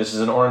patchouli, this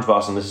is an orange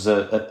blossom, this is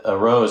a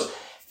rose,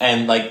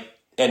 and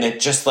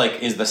it just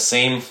like is the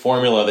same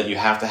formula that you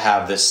have to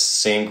have this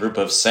same group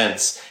of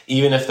scents,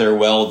 even if they're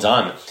well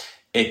done.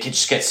 It could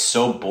just get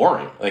so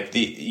boring. Like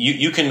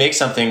you can make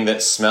something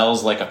that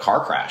smells like a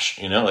car crash,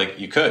 you know, like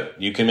you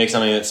can make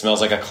something that smells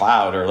like a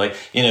cloud, or like,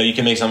 you know, you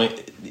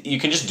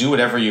can just do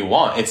whatever you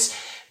want. It's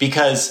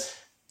because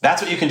that's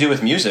what you can do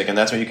with music, and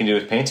that's what you can do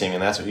with painting, and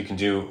that's what you can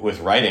do with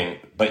writing.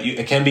 But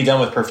it can be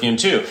done with perfume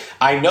too.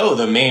 I know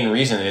the main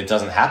reason it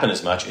doesn't happen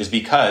as much is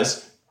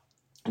because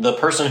the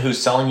person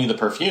who's selling you the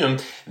perfume,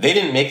 they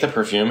didn't make the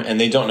perfume and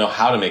they don't know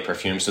how to make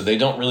perfume. So they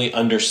don't really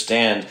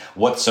understand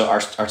what's so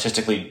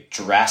artistically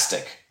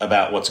drastic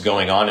about what's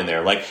going on in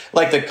there. Like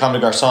the Comme des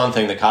Garçons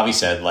thing that Kavi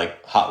said,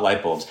 like hot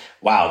light bulbs.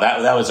 Wow,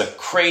 that was a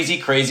crazy,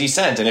 crazy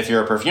scent. And if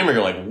you're a perfumer,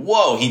 you're like,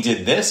 whoa, he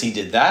did this, he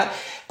did that.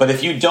 But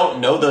if you don't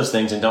know those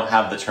things and don't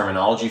have the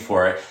terminology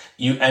for it,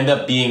 you end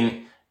up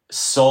being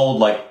sold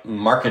like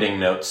marketing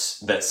notes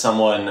that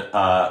someone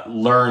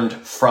learned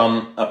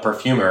from a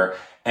perfumer.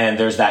 And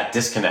there's that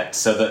disconnect.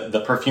 So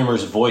the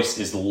perfumer's voice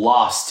is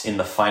lost in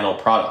the final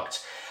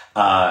product.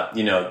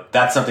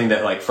 That's something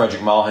that like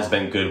Frederick Malle has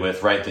been good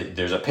with, right?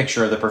 There's a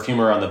picture of the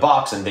perfumer on the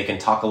box and they can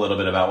talk a little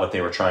bit about what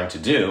they were trying to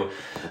do.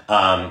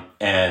 I've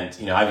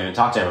even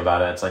talked to him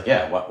about it. It's like,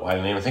 yeah, why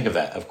didn't I even think of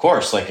that? Of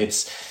course, like you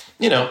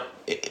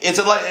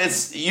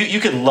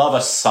could love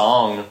a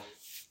song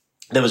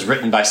that was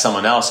written by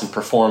someone else and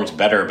performed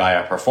better by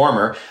a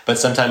performer, but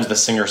sometimes the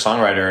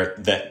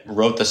singer-songwriter that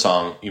wrote the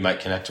song, you might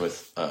connect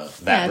with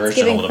that version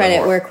giving a little credit bit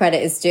more. where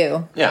credit is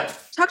due. Yeah.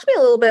 Talk to me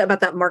a little bit about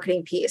that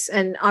marketing piece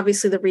and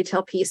obviously the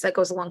retail piece that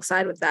goes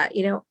alongside with that.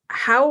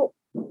 How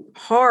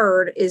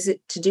hard is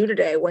it to do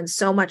today when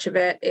so much of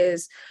it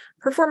is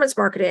performance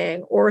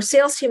marketing or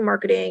sales team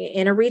marketing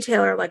in a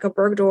retailer like a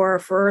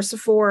Bergdorf or a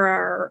Sephora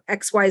or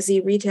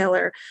XYZ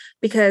retailer?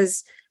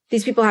 Because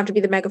these people have to be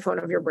the megaphone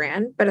of your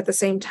brand, but at the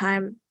same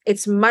time,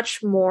 it's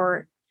much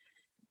more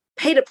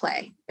pay to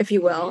play, if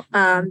you will,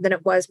 than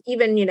it was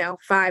even,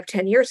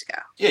 5-10 years ago.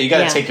 Yeah, you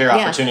got to take your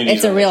opportunities.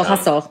 It's a real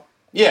hustle.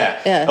 Yeah.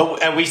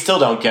 And we still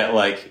don't get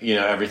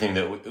everything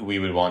that we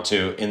would want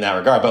to in that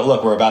regard. But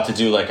look, we're about to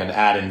do like an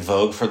ad in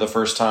Vogue for the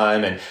first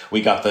time. And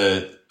we've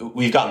gotten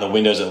the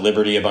windows at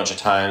Liberty a bunch of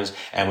times.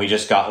 And we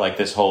just got like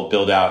this whole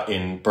build out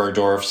in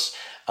Bergdorf's.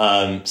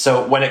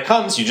 So when it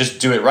comes, you just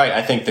do it right.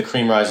 I think the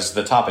cream rises to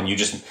the top and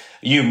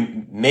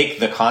you make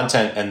the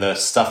content and the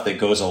stuff that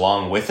goes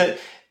along with it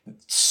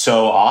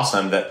so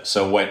awesome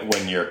so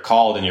when you're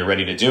called and you're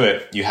ready to do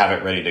it, you have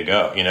it ready to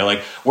go.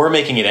 Like we're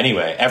making it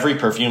anyway. Every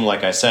perfume,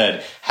 like I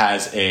said,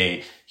 has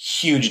a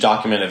huge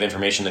document of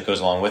information that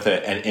goes along with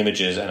it and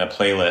images and a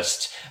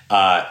playlist.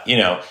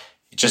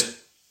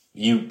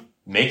 You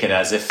make it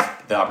as if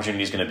the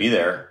opportunity is going to be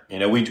there.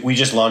 We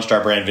just launched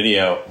our brand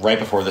video right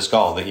before this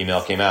call. The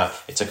email came out.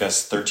 It took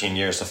us 13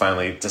 years to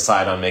finally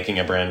decide on making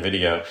a brand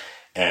video.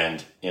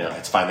 And,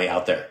 it's finally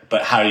out there.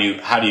 But how do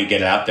you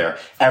get it out there?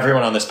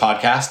 Everyone on this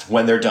podcast,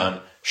 when they're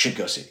done, should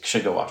go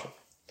watch it.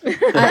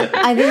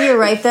 I think you're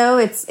right though.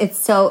 It's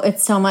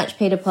so much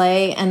pay to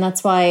play. And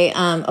that's why,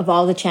 of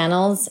all the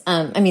channels,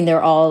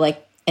 they're all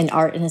like an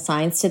art and a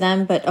science to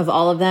them, but of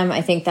all of them,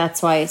 I think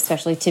that's why,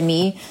 especially to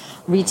me,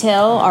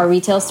 our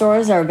retail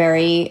stores are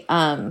very,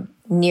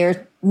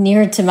 near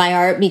to my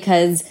art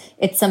because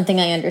it's something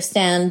I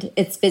understand.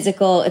 It's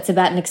physical. It's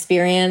about an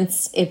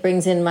experience. It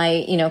brings in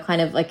my,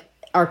 kind of like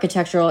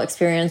architectural,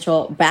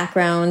 experiential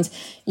background.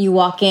 You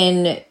walk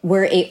in,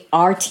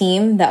 our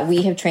team that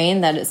we have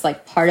trained, that is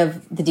like part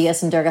of the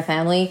DS and Durga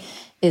family,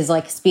 is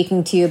like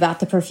speaking to you about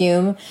the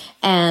perfume.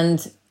 And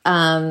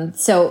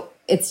so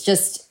it's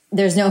just,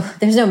 there's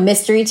no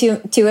mystery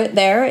to it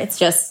there. It's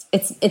just,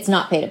 it's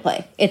not pay to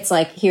play. It's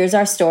like, here's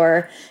our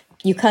store.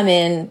 You come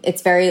in,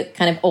 it's very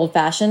kind of old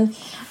fashioned.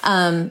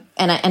 And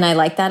I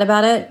like that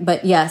about it.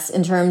 But yes,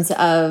 in terms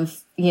of,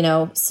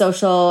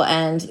 social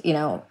and,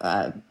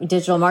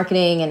 digital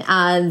marketing and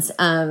ads,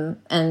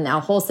 and now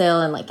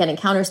wholesale and like getting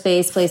counter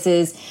space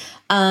places.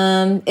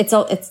 It's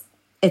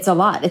a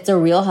lot. It's a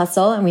real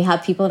hustle. And we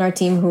have people in our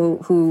team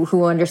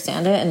who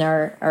understand it and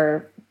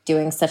are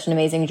doing such an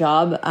amazing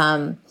job,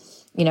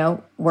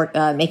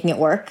 making it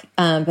work.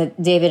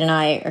 But David and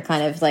I are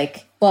kind of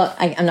like, well,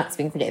 I'm not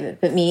speaking for David,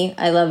 but me,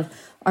 I love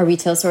our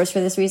retail stores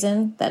for this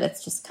reason, that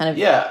it's just kind of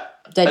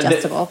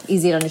digestible,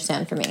 easy to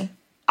understand for me.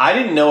 I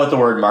didn't know what the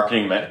word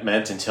marketing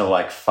meant until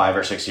like 5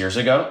 or 6 years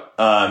ago.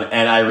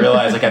 And I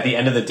realized like at the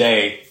end of the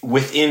day,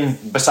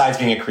 besides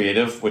being a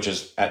creative, which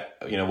is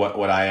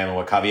what I am and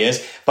what Kavi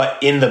is,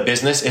 but in the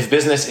business, if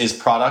business is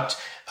product,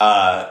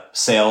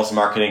 sales,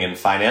 marketing, and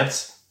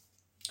finance,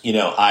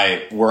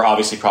 we're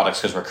obviously products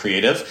because we're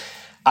creative.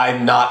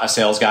 I'm not a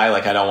sales guy.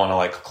 Like I don't want to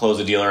like close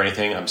a deal or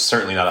anything. I'm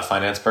certainly not a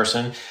finance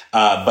person.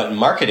 But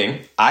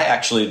marketing, I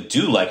actually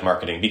do like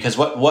marketing because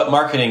what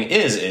marketing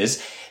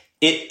is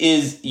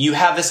you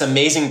have this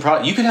amazing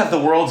product. You could have the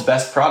world's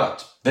best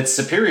product that's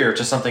superior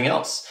to something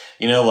else.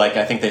 Like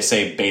I think they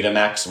say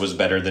Betamax was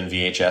better than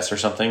VHS or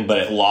something, but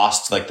it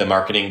lost like the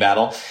marketing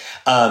battle.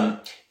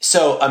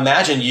 So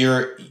imagine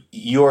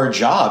your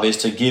job is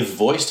to give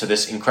voice to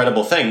this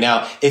incredible thing.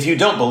 Now, if you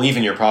don't believe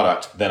in your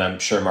product, then I'm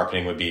sure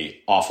marketing would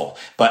be awful.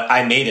 But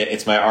I made it.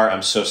 It's my art.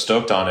 I'm so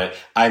stoked on it.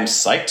 I'm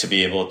psyched to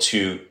be able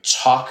to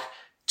talk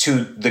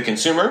to the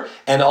consumer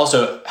and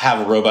also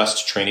have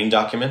robust training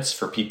documents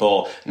for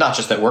people, not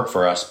just that work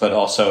for us, but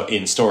also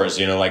in stores.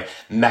 Like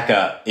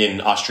Mecca in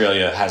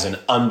Australia has an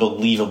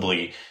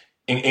unbelievably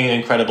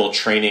incredible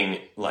training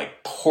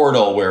like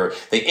portal where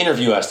they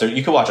interview us.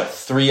 You can watch a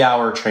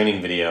 3-hour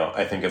training video,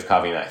 I think, of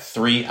Kavi and I,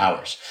 3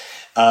 hours.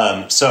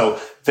 So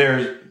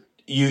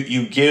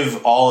you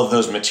give all of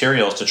those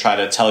materials to try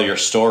to tell your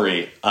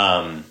story,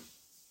 so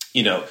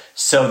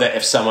that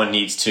if someone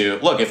needs to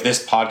look, if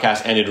this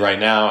podcast ended right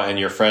now and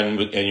your friend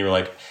and you were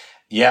like,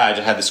 yeah, I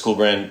just had this cool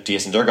brand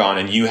DS and Durga on,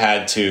 and you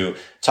had to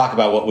talk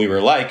about what we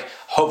were like,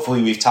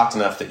 hopefully we've talked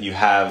enough that you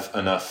have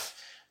enough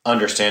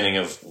understanding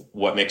of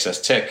what makes us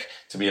tick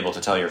to be able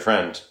to tell your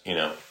friend,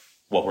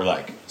 what we're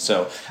like.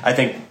 So I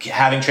think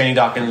having training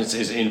documents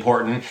is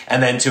important,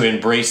 and then to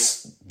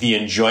embrace the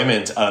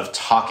enjoyment of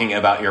talking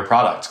about your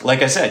product.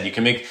 Like I said,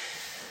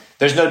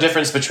 there's no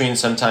difference between,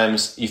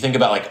 sometimes you think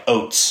about like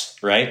oats,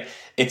 right?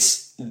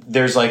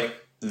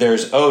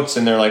 There's oats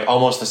and they're like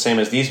almost the same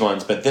as these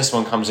ones, but this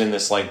one comes in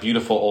this like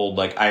beautiful old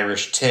like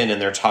Irish tin,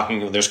 and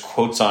there's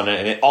quotes on it,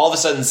 and it all of a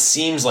sudden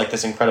seems like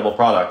this incredible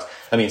product.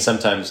 I mean,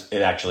 sometimes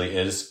it actually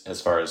is,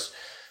 as far as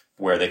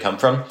where they come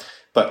from,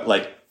 but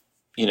like,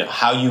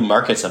 how you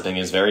market something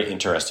is very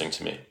interesting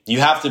to me. You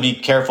have to be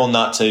careful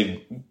that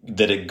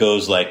it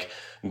goes like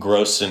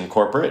gross and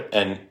corporate,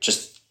 and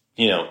just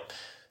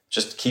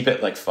keep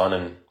it like fun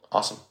and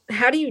awesome.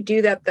 How do you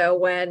do that though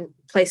when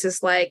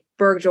places like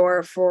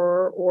Bergdorf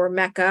or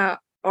Mecca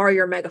are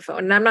your megaphone?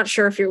 And I'm not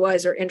sure if you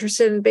guys are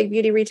interested in big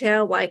beauty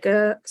retail like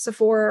a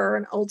Sephora or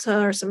an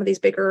Ulta or some of these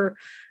bigger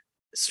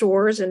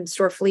stores and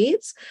store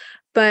fleets,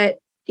 but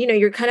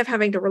you're kind of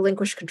having to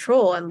relinquish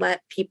control and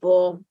let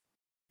people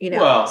say what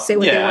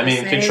they want to say.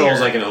 I mean, control is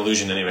like an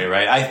illusion anyway,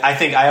 right? I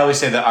think I always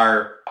say that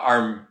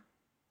our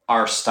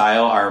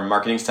style, our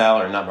marketing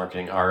style, or not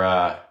marketing,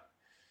 our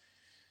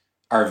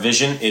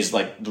vision is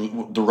like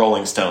the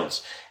Rolling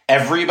Stones.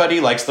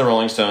 Everybody likes the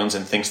Rolling Stones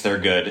and thinks they're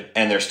good,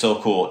 and they're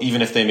still cool,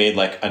 even if they made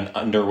like an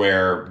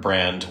underwear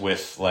brand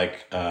with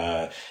like,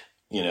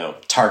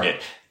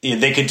 Target.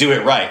 They could do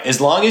it right. As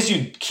long as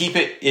you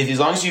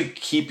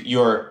keep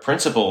your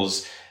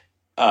principles,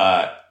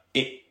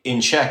 in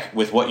check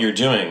with what you're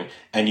doing,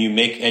 and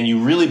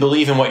you really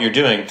believe in what you're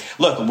doing.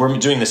 Look, we're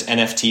doing this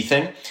NFT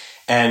thing,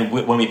 and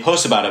when we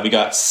post about it, we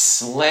got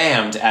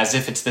slammed as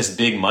if it's this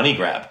big money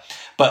grab.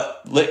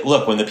 But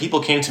look, when the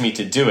people came to me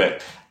to do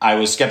it, I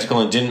was skeptical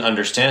and didn't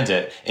understand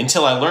it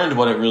until I learned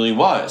what it really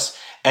was.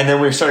 And then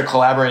we started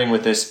collaborating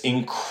with this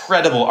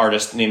incredible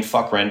artist named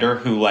Fuck Render,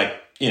 who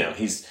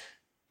he's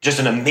just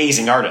an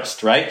amazing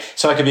artist, right?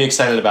 So I could be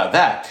excited about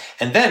that.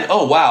 And then,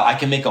 oh wow, I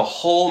can make a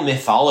whole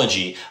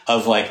mythology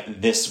of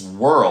like this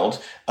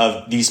world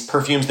of these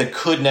perfumes that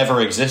could never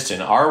exist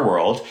in our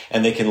world,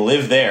 and they can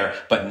live there,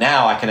 but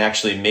now I can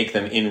actually make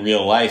them in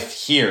real life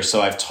here.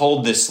 So I've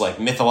told this like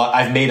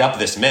I've made up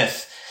this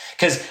myth.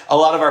 Because a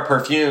lot of our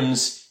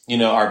perfumes,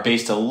 are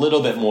based a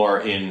little bit more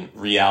in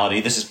reality.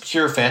 This is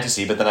pure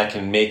fantasy, but then I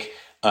can make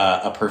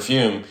a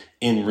perfume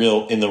in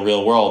the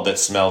real world that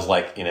smells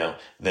like,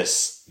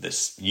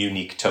 this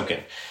unique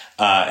token.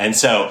 And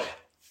so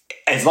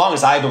as long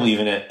as I believe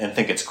in it and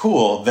think it's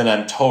cool, then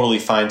I'm totally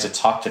fine to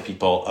talk to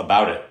people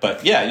about it.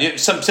 But yeah,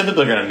 some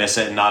people are going to miss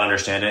it and not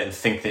understand it and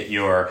think that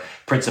your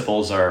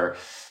principles are,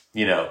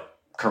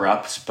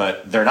 corrupt,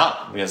 but they're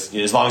not, because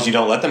as long as you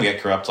don't let them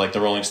get corrupt, like the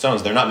Rolling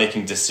Stones, they're not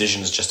making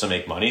decisions just to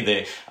make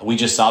money. We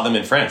just saw them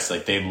in France.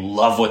 Like, they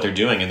love what they're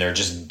doing and they're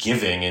just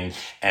giving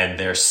and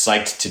they're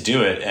psyched to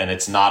do it. And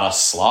it's not a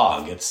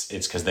slog. It's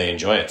because they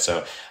enjoy it.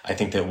 So I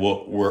think that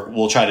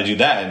we'll try to do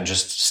that and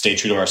just stay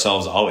true to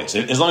ourselves always.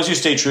 As long as you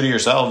stay true to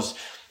yourselves,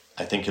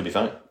 I think you'll be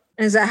fine.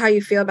 And is that how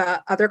you feel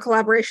about other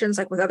collaborations,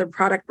 like with other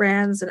product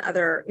brands and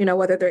other,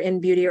 whether they're in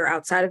beauty or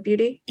outside of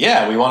beauty?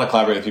 Yeah, we want to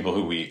collaborate with people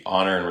who we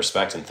honor and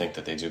respect and think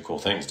that they do cool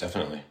things,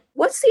 definitely.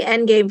 What's the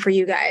end game for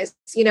you guys?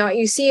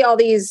 You see all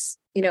these,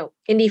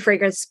 indie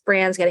fragrance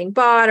brands getting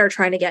bought or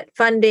trying to get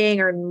funding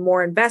or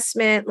more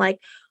investment. Like,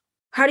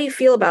 how do you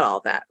feel about all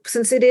that?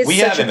 Since it is we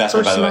such have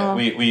investment, personal...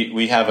 by the way.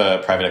 We have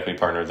a private equity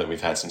partner that we've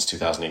had since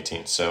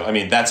 2018. So, I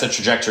mean, that's a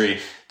trajectory.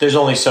 There's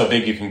only so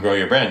big you can grow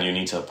your brand. You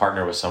need to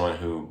partner with someone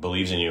who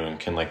believes in you and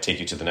can like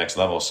take you to the next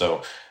level.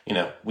 So,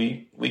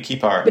 we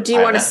keep our... But do you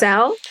want to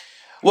sell?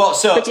 Well,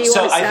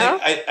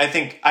 I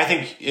think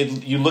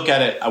you look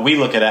at it, we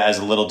look at it as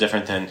a little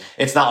different than,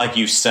 it's not like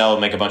you sell,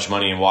 make a bunch of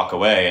money and walk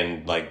away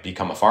and like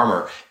become a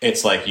farmer.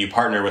 It's like you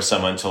partner with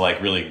someone to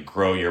like really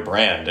grow your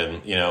brand,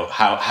 and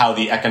how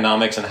the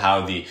economics and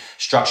how the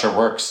structure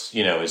works,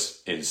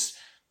 is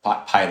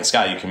pie in the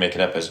sky. You can make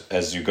it up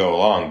as you go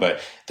along,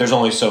 but there's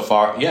only so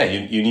far. Yeah.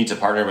 You need to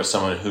partner with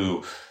someone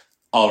who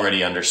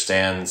already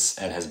understands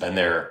and has been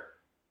there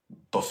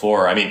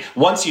before. I mean,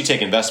 once you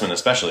take investment,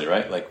 especially,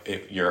 right?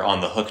 Like you're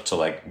on the hook to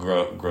like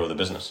grow the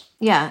business.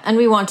 Yeah. And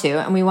we want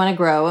to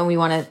grow, and we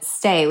want to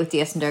stay with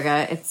DS and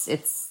Durga.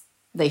 It's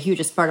the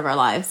hugest part of our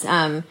lives.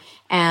 And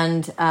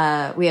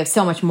we have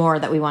so much more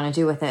that we want to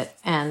do with it.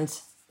 And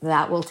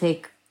that will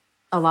take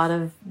a lot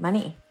of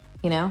money.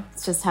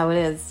 It's just how it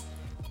is.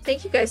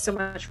 Thank you guys so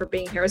much for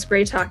being here. It was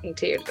great talking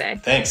to you today.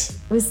 Thanks.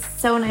 It was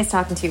so nice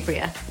talking to you,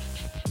 Priya.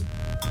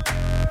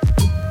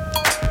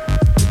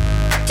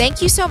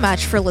 Thank you so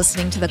much for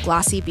listening to the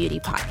Glossy Beauty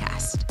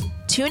Podcast.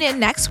 Tune in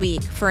next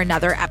week for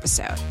another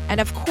episode. And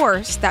of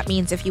course, that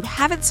means if you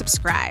haven't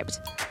subscribed,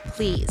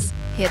 please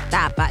hit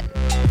that button.